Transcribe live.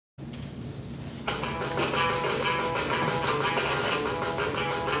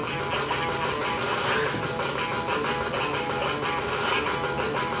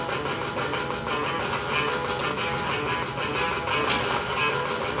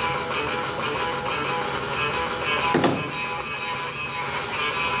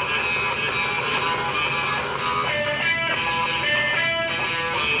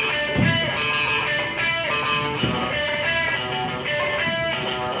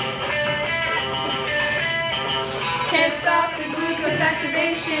glucose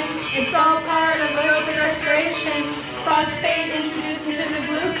activation. It's all part of aerobic respiration. Phosphate introduced into the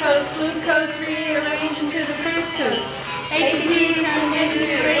glucose. Glucose rearranged into the fructose. ATP turns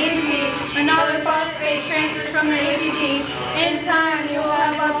into ATP. Another phosphate transfers from the ATP. In time, you will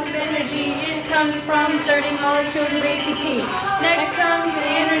have lots of energy. It comes from 30 molecules of ATP. Next comes the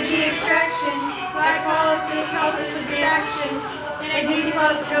energy extraction. Glycolysis helps us with this action. NAD+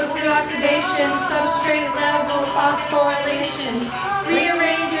 goes through oxidation. Substrate-level phosphorylation.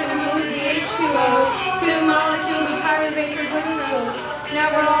 Rearrange and remove the H2O. 2 molecules of pyruvate for glucose. Now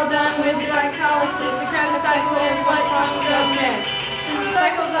we're all done with glycolysis. The Kreb cycle is what comes up next. The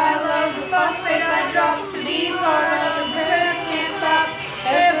cycles I love, the phosphate I drop. To be part of the Kreb can't stop.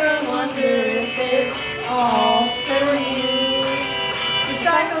 Ever wonder if it's all for you? The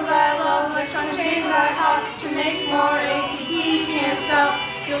cycles I love, electron chains I hop. To make more ATP can't stop.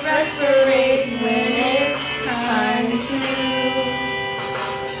 You'll respirate when it's time to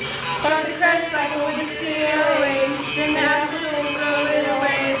start the Kreb cycle with a COA. Then the acetyl will throw it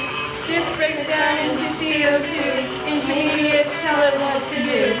away. This breaks down into CO2. Intermediates tell it what to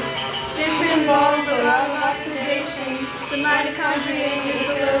do. This involves a lot of oxidation. The mitochondria in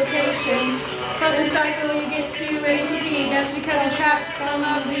its location. From the cycle you get to ATP. That's because it traps some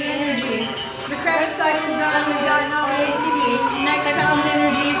of the energy. The Kreb cycle's done, we've gotten all the ATP. Next comes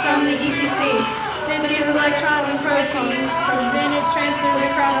energy from the EPC. This uses electrons and proteins. Then it transfers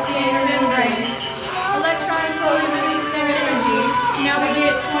across the inner membrane. Electrons slowly release their energy. Now we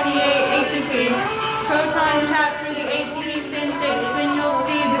get 28 ATP. Protons pass through the ATP synthase. Then you'll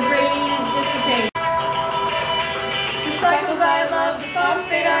see the gradient dissipate. The cycles I love, the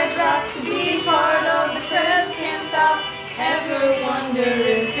phosphate I drop. To be part of the Krebs can't stop. Ever wonder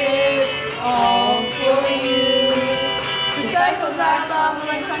if it's all for you? The cycles I love,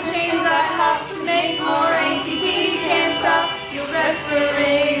 electron chains I hop. To make more ATP can't stop. You'll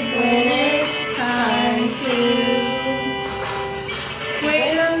respirate when it's time to.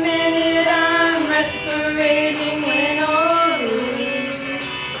 Wait a minute, I'm respirating when I lose.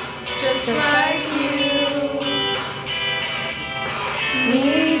 Just like you.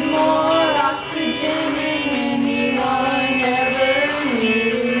 Need more oxygen than anyone ever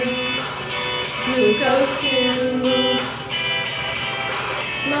knew. Glucose too.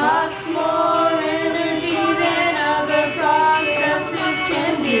 Lots more energy than other processes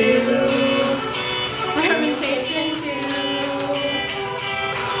can do. Fermentation too.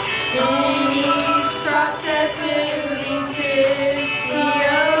 In each process it releases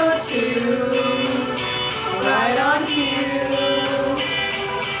CO2. Right on cue.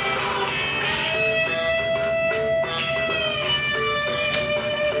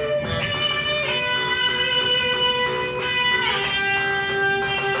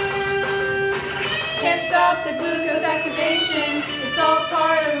 Can't stop the glucose activation. It's all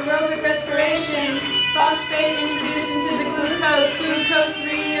part of aerobic respiration. Phosphate introduced into the glucose. Glucose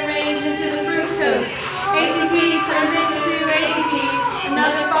rearranged into the fructose. ATP turns into ADP.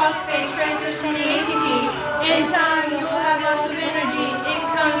 Another phosphate transfers from the ATP. In time, you will have lots of energy. It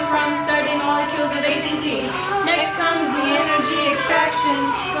comes from 30 molecules of ATP. Next comes the energy extraction.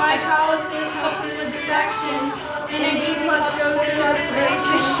 Glycolysis helps us with this action. NAD+ goes through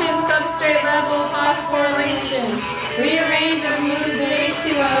oxidation. Substrate-level phosphorylation. Rearrange and remove the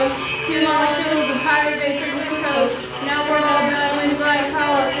H2O. 2 molecules of pyruvate for glucose. Now we're all done with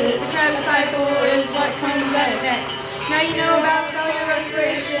glycolysis. The Kreb cycle is what comes next. Now you know about cellular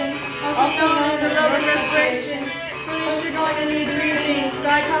respiration, also known as aerobic respiration. For this you're going to need 3 things: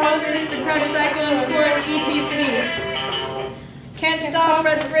 glycolysis, the Kreb cycle, and of course ETC. Can't stop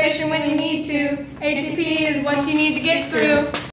respiration when you need to. ATP is what you need to get through.